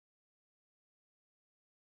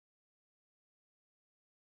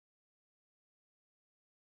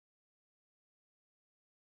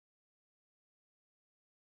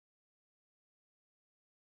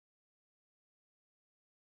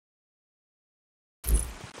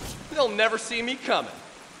they'll never see me coming.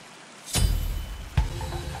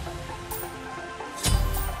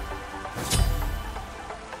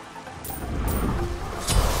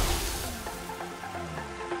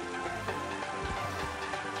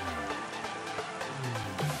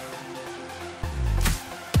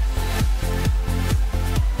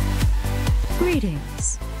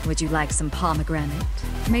 Greetings. Would you like some pomegranate?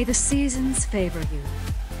 May the seasons favor you.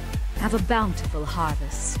 Have a bountiful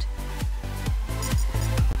harvest.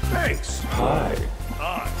 Thanks. Hi.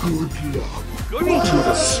 Good luck. Good luck. To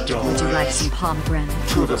the stars. Would you like some pomegranate?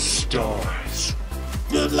 To the stars.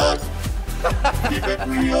 Good luck. Keep it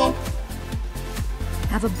real.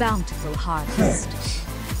 Have a bountiful harvest. Thanks.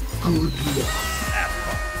 Good luck.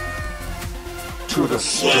 To the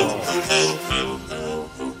stars.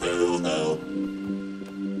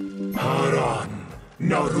 Haran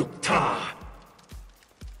Narukta.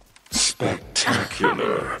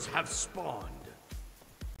 Spectacular. Have spawned.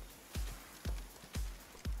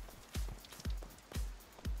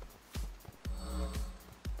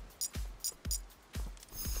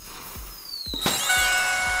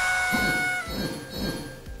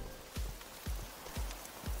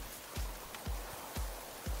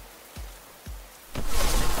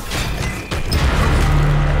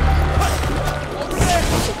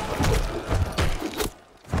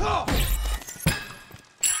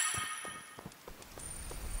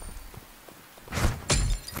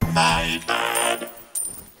 My bad.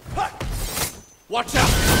 Watch out!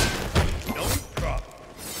 No problem.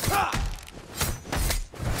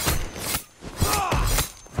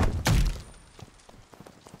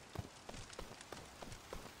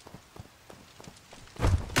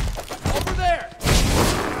 Over there!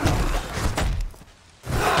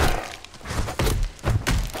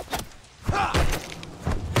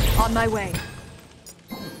 On my way.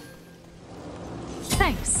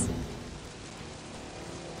 Thanks.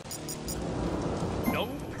 No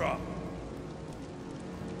problem.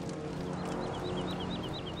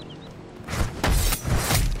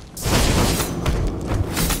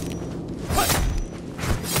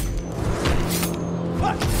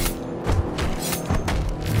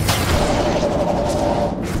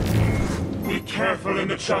 Be careful in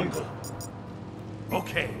the jungle.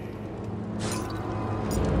 Okay.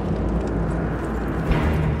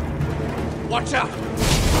 Watch out!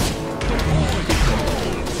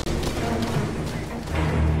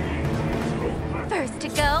 First to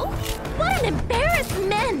go? What an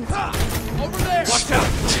embarrassment! Over there! Watch out!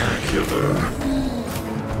 Spectacular.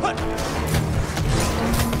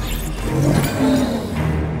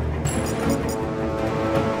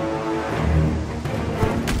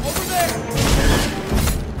 Over there!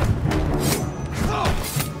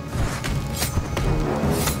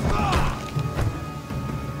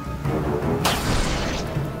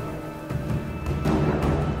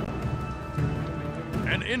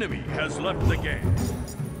 An enemy has left the game.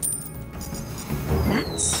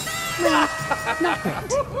 Not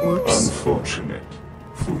great. Oops. Unfortunate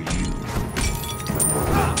for you.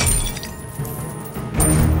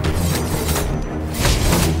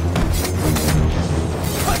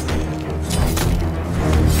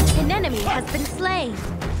 An enemy has been slain.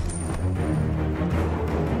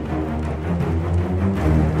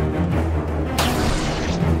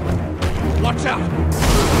 Watch out!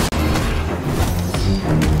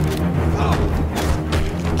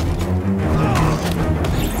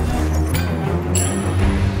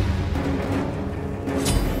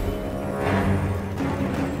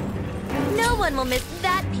 No one will miss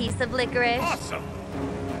that piece of licorice. Awesome.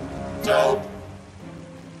 Dope.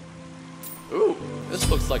 Ooh, this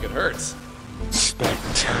looks like it hurts.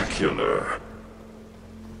 Spectacular.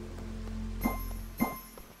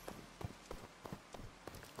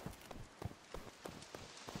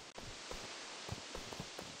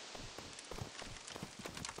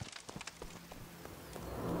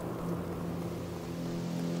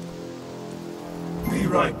 Be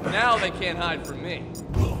right back. Now they can't hide from me.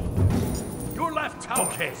 Your left tower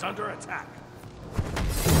is under attack.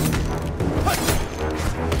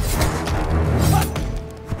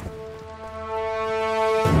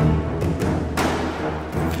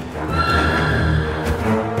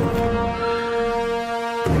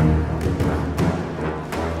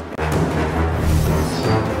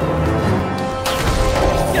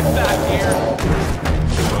 Get back here!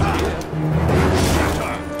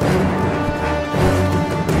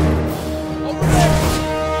 Over there!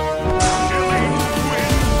 Killing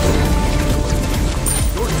win.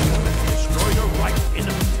 Your team has destroyed a right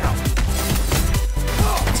enemy tower.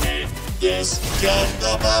 Take this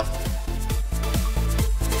jungle up.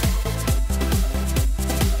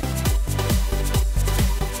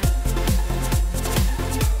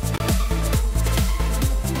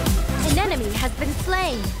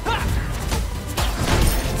 slain.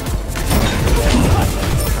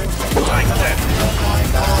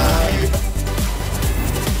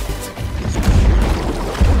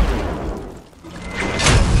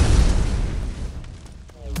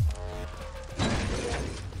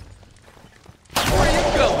 Where are you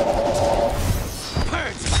going?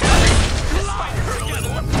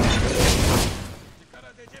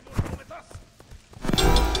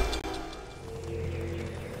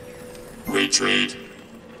 Retreat.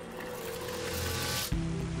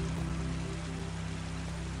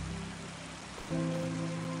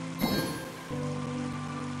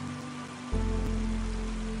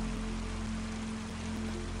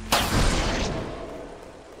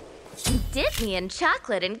 Dip me in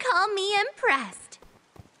chocolate and call me impressed.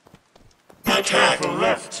 Attack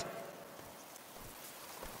left.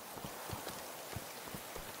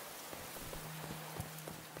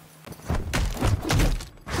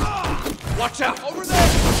 Watch out! Over there!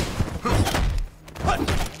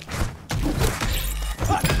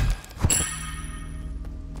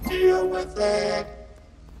 Deal with it.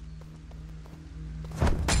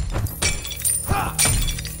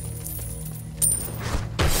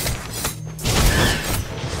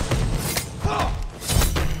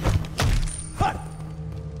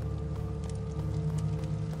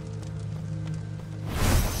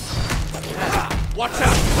 Watch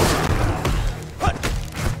out!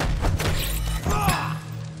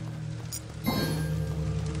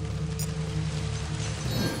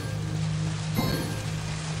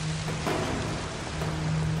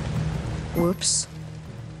 Whoops.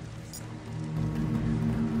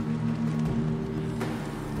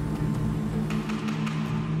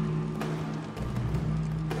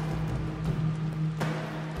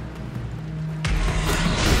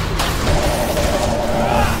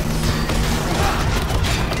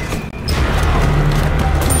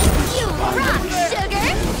 You rock,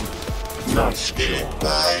 sugar! Not skill.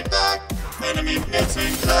 Lie back. Enemy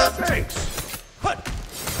missing left. Thanks.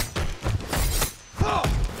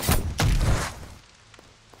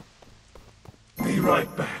 Be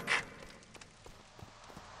right back.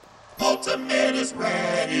 Ultimate is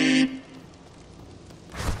ready.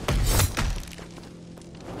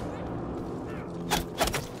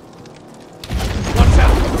 Watch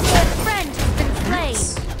out! Your friend has been slain.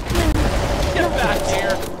 Get back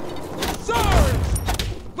here! Sarge!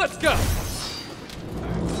 Let's go!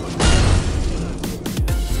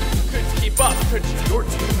 Couldn't keep up, could you? Your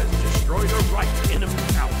team has destroyed a right enemy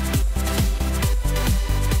tower.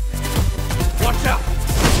 Watch out!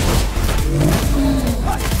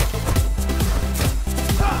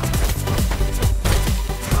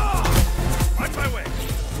 On my way.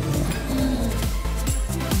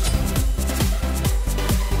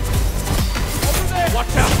 Over there!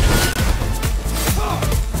 Watch out!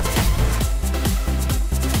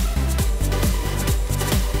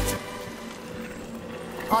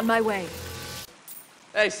 On my way.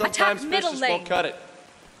 Hey, sometimes fish middle just lane. won't cut it.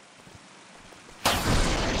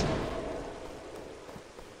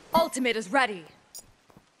 Ultimate is ready.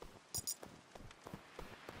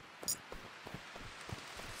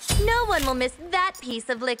 No one will miss that piece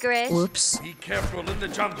of licorice. Whoops. Be careful in the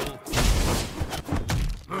jungle.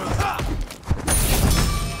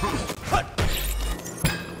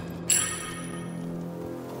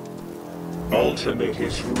 Ultimate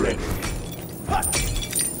is ready.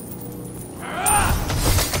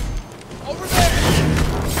 Over there!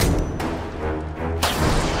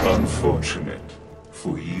 Unfortunate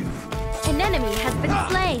for you. An enemy has been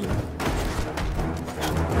slain.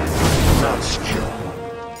 Nice job.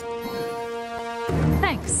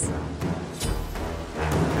 Thanks.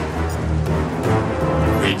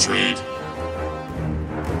 Retreat.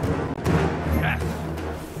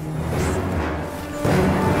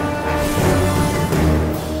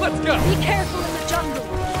 Let's go! Be careful in the jungle.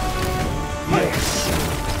 Yes.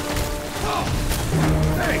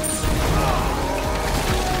 Thanks.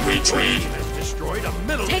 Retreat. Has destroyed a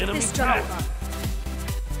middle Take enemy this tower. jungle.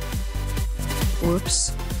 Whoops.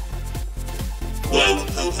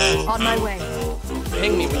 On my way.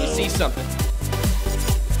 Ping me when you see something.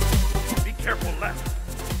 Be careful left.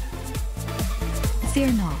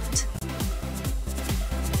 Fear not.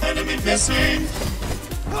 Enemy missing.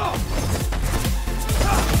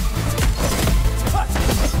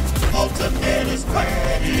 Ultimate is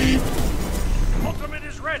ready. Ultimate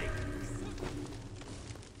is ready.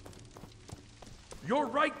 Your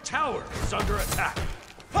right tower is under attack.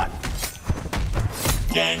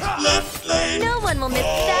 Gang left lane. No one will miss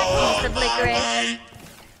that piece of licorice.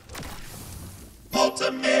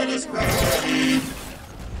 Ultimate is ready.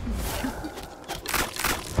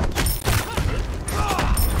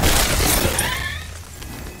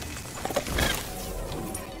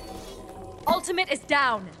 ultimate is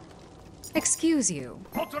down. Excuse you.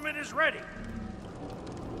 Ultimate is ready.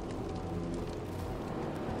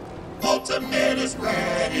 Ultimate is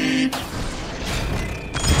ready. Nice!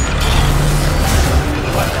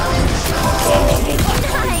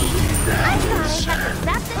 I thought I had to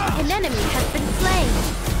zap this. An enemy has been slain.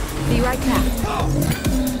 Be right back.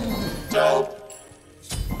 Dope.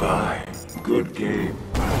 Bye. Good game.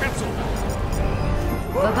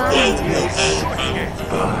 Bye-bye.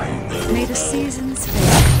 Bye. May the seasons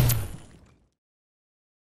fade.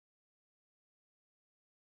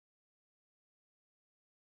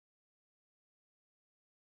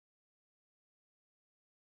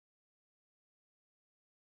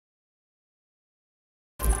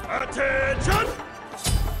 Attention!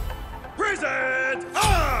 Present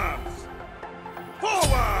arms!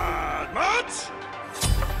 Forward march!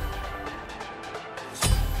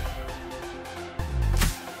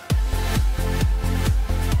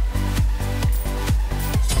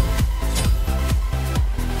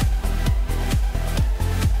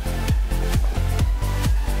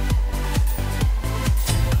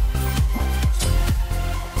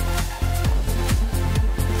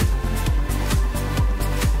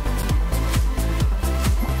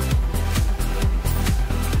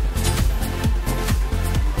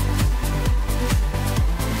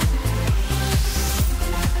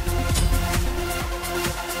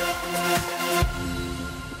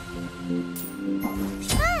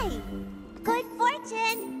 Hi! Good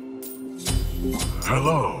fortune!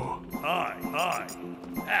 Hello. Hi.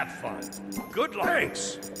 Have fun. Good luck.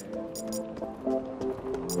 Thanks.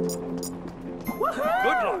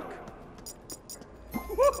 Good luck.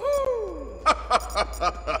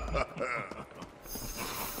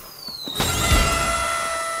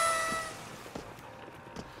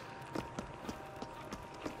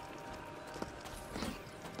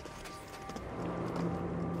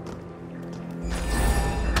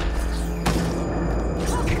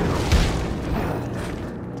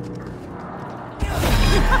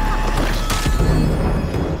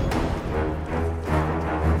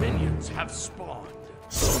 Minions have spawned.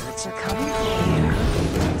 Spirits are coming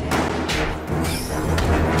here.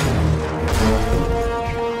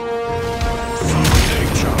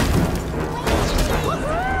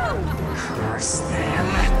 Curse them.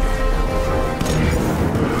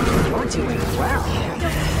 You're doing well.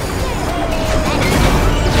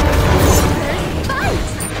 Fight!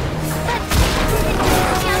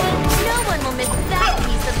 No one will miss that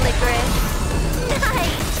piece of licorice.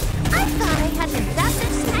 Nice! I thought I had to zap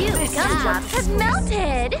this too. Gumdrops have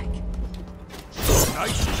melted.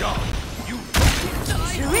 Nice job. You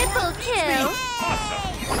Triple kill. awesome.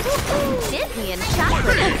 Disney and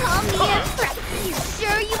chocolate will call me impressed. You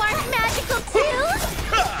sure you aren't magical too?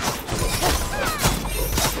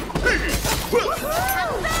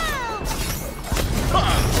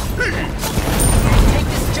 Take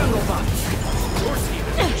this jungle buff. Your team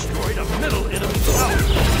has destroyed a middle enemy tower.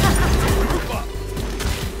 Group up.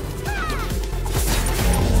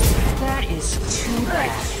 That is too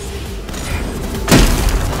bad.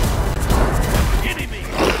 Enemy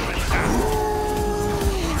attack.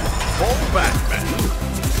 Fall back, man.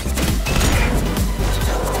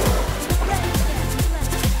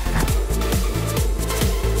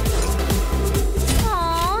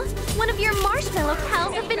 Aww, one of your marshmallow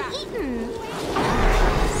pals have been eaten.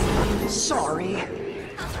 Sorry.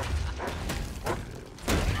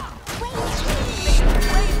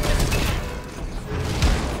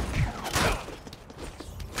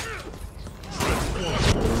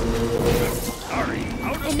 Sorry.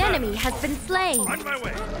 Out of An battle. enemy has been slain. On my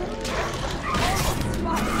way.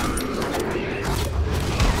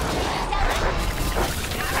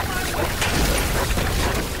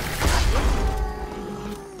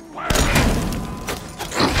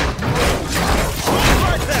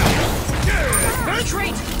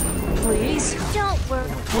 Retreat! Please. Don't worry.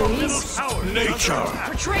 Please. Power. Nature.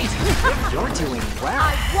 Retreat! You're doing well.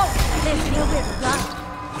 I won't live you with love.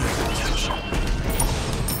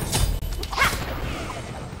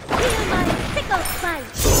 Feel my sickle spike.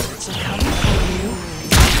 Spirits are coming for you.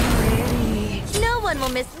 Pretty. No one will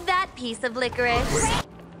miss that piece of licorice.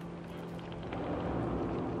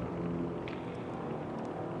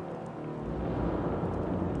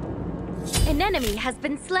 An enemy has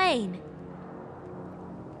been slain.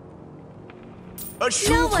 A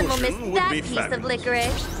shoe No one will miss cushion would that be piece of fabulous.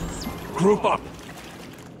 licorice. Group up.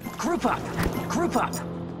 Group up. Group up.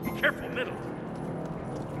 Be careful, middle.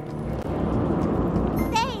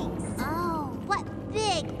 Thanks. Oh, what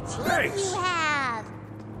big teeth Thanks. you have.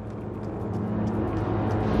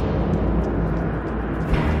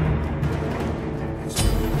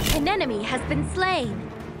 An enemy has been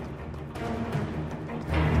slain.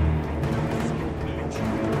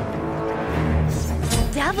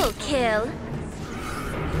 Double kill.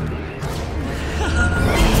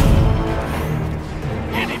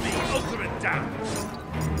 Enemy ultimate down.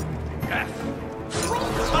 Death.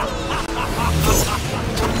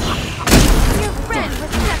 Your friend was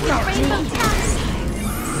stuck in Rainbow Tower.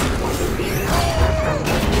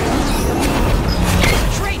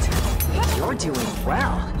 Retreat! You're doing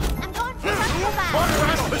well. I'm going for acrobat.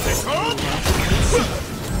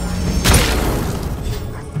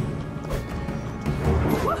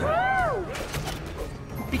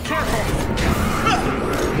 Be careful.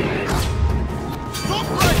 Stop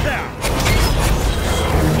right there!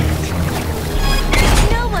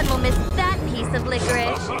 No one will miss that piece of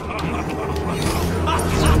licorice.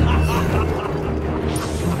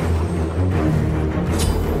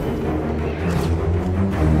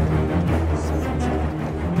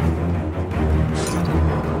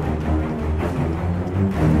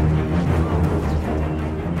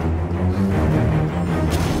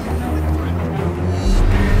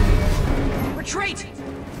 Retreat!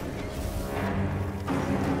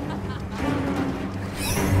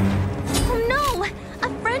 Oh no! A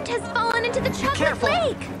friend has fallen into the chocolate careful.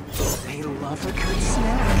 lake! They love a good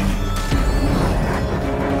snack.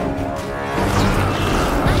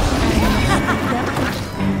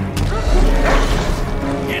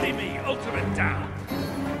 Enemy ultimate down.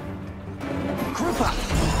 Group up.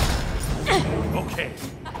 Okay.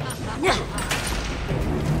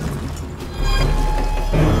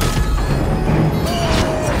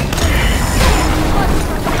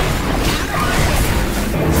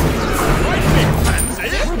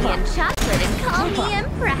 Dip me in chocolate and call me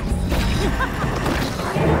impressed.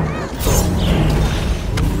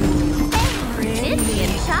 Dip me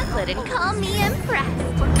in chocolate and call me impressed.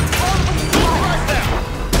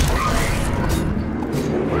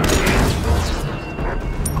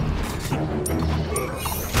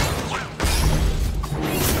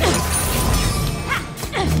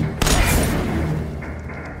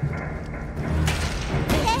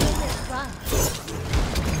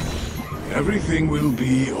 Everything will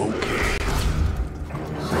be okay.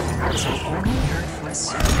 So only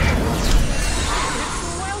Earthless.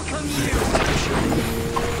 Welcome you!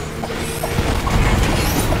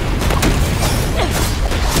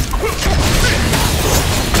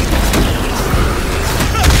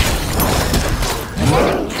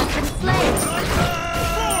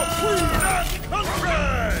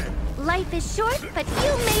 Life is short, but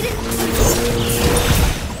you made it.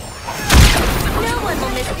 No one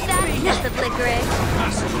will miss that piece of licorice.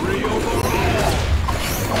 Mastery overall.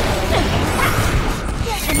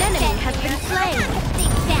 An enemy has been slain.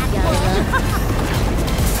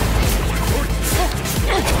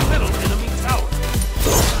 Middle enemy tower.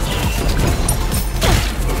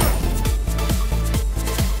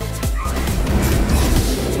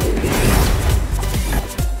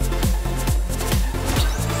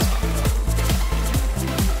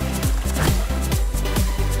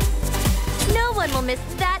 No one will miss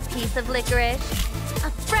that piece of licorice.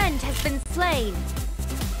 A friend has been slain.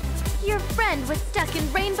 Your friend was stuck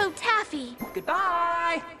in rainbow taffy.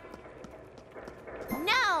 Goodbye!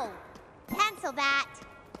 No! Cancel that.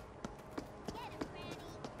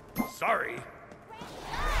 Sorry.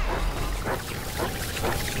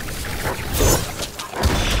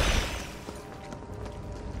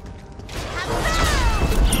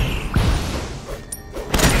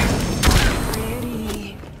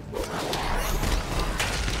 Pretty.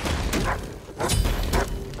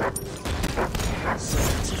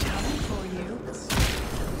 Someone's coming for you.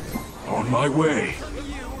 On my way.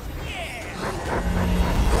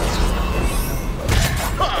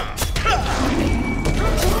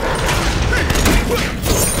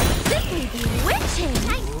 Simply bewitching.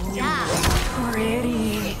 Nice job.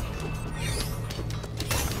 Pretty.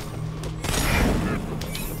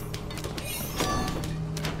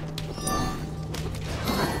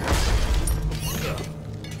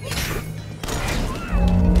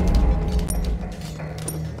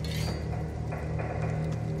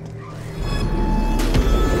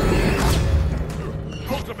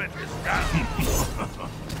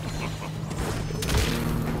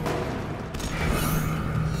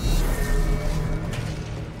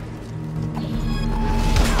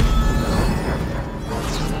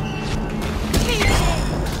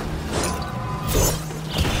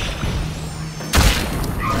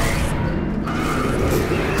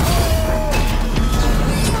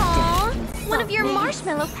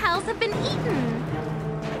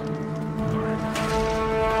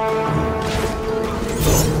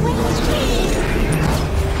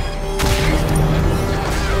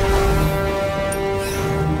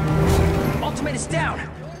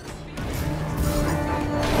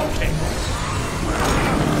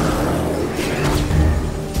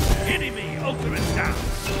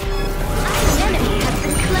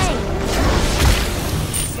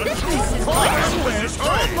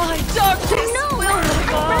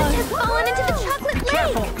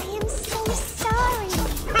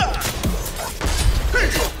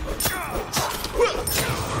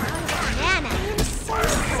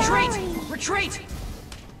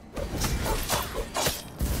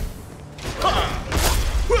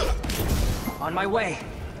 way.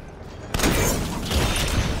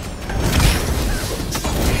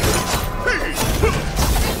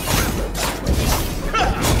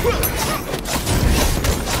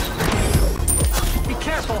 Be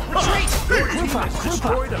careful! Retreat! Group up! Group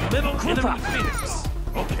Destroy up! the middle Group enemy up. phoenix.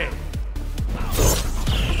 Okay.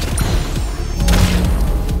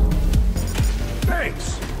 Thanks.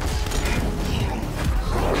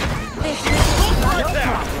 This Right is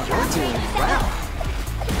there. You're doing well.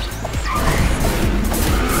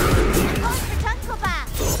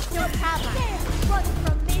 No problem. Run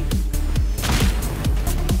from me.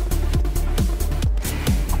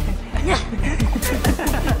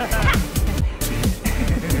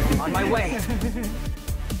 On my way.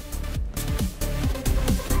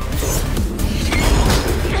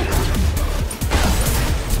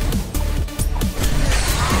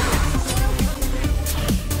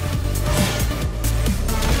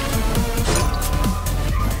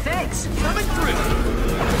 Thanks. Coming through.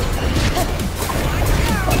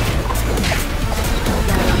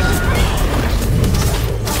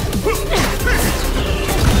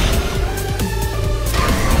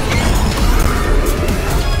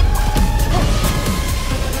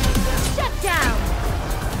 Shut down.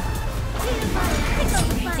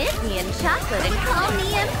 Dip me in chocolate and call me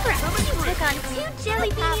Empress. You took on 2 jelly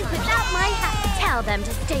beanies without my help. Tell them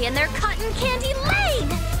to stay in their cotton candy lane.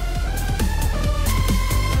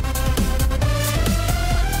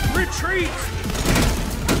 Retreat!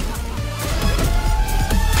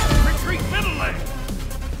 Retreat middle lane!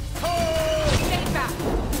 Stay back.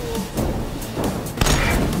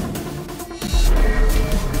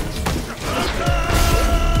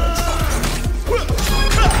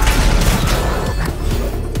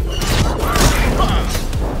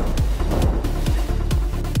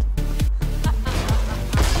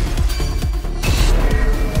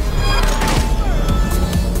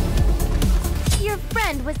 Your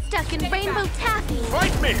friend was stuck in rainbow taffy.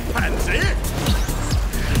 Fight me, pansy!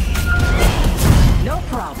 No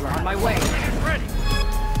problem. On my way. Get ready!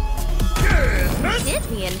 Yes!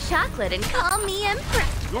 Dip me in chocolate and call me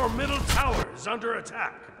Empress. Your middle tower is under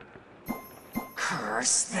attack.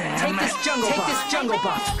 Curse them. Take this jungle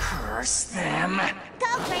buff. Curse them.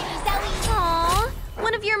 Go, Granny Zoe. Aww,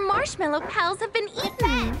 one of your marshmallow pals have been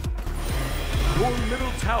eaten. Your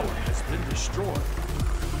middle tower has been destroyed.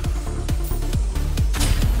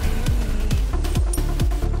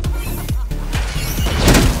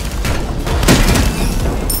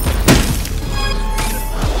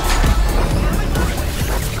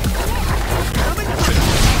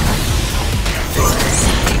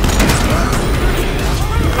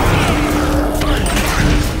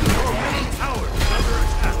 Tower is under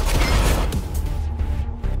attack.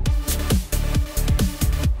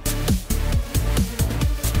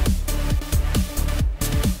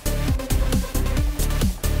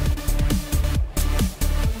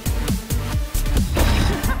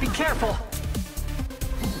 Be careful.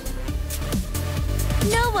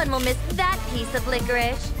 No one will miss that piece of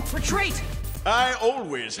licorice. Retreat. I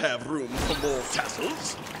always have room for more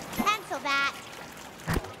tassels. Cancel that.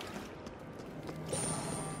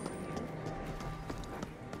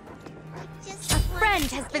 A friend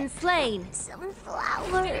has been slain. Some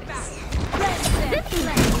flowers. This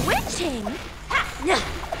is witching.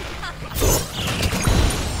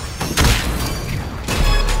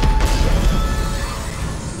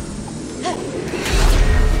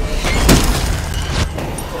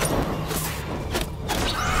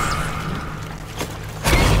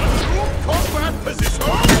 Combat position! A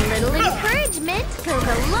little encouragement goes a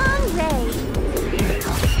long way.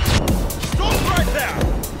 Stop right there!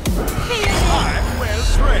 I'm well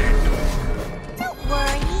trained. Don't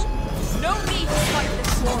worry. No need to fight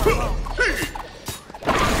this war alone.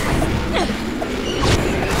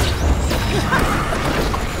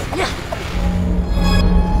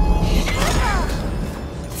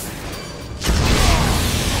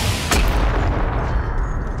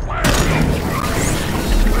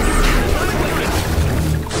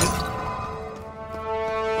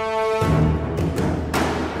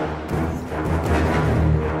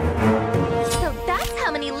 So that's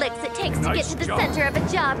how many licks it takes to get Nice to the job. center of a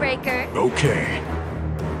jawbreaker. Okay.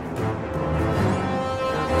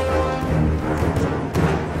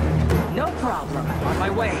 No problem. On my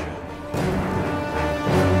way.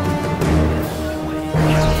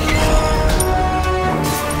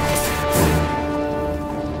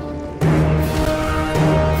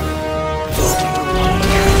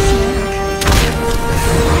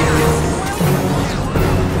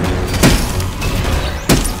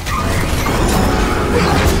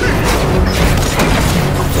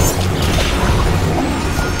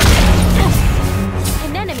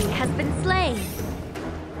 An enemy has been slain.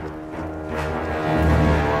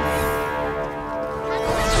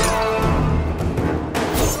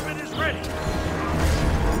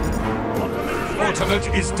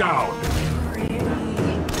 pilot is down.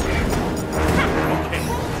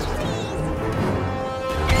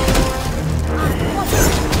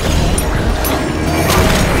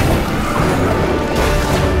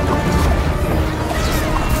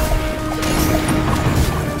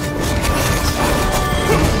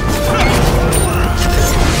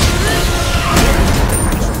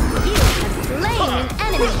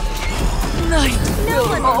 No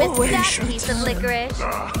one will miss that piece of licorice.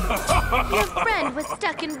 Your friend was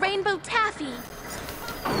stuck in rainbow taffy.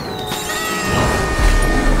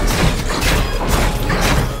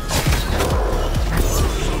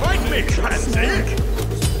 Fight me, Pansy!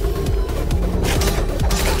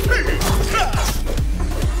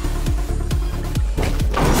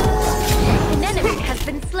 An enemy has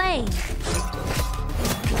been slain.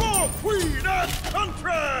 For Queen and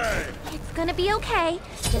country! It's gonna be okay.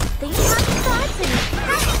 Just think happy thoughts and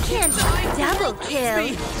can't double kill.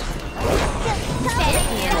 Bake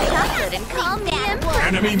me in chocolate and call me Empress.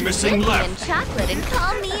 Enemy missing Dip me in left. chocolate and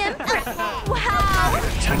call me Empress. Wow!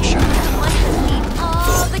 Want to eat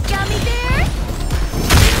all the gummy bears?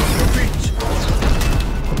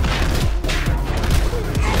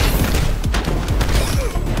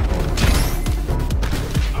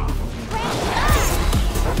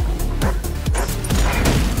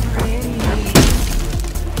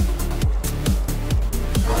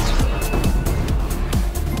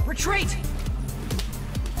 Retreat!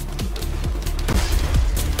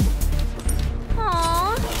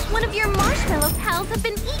 Aww, one of your marshmallow pals have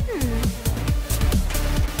been eaten.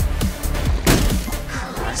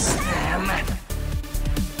 Curse them.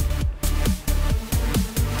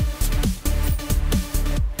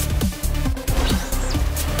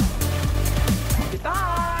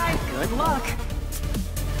 Goodbye! Good luck!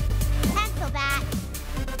 Cancel that.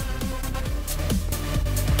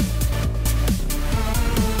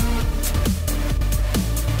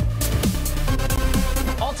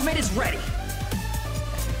 Ultimate is ready.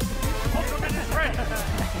 Ultimate is ready!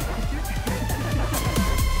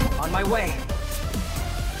 On my way.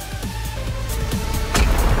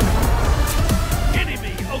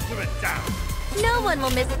 Enemy ultimate down! No one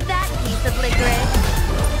will miss that piece of licorice.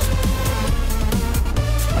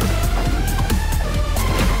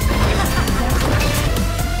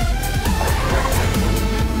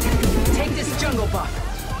 Take this jungle buff.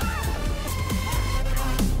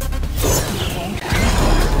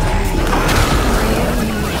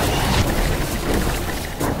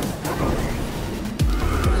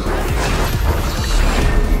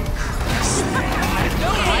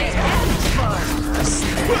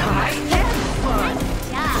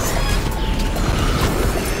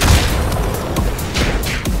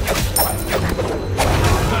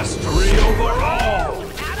 Mastery over all.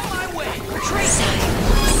 Out of my way. Retreat.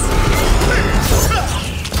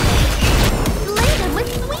 Slay them with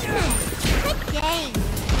sweetness. Good game.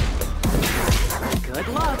 Good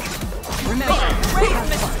luck. Remember, great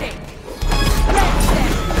mistake.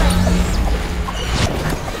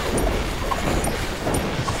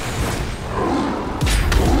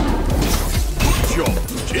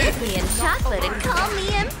 Dip me in chocolate and call me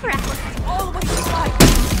Empress. All the way to life.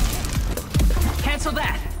 Cancel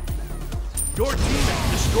that. Your team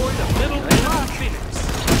has destroyed a middle enemy Phoenix.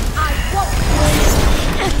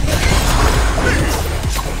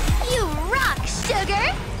 You rock, sugar.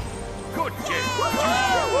 Good game!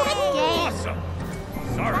 Good game. Awesome!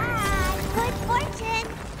 Sorry. Good fortune.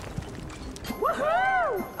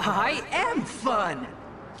 I am fun.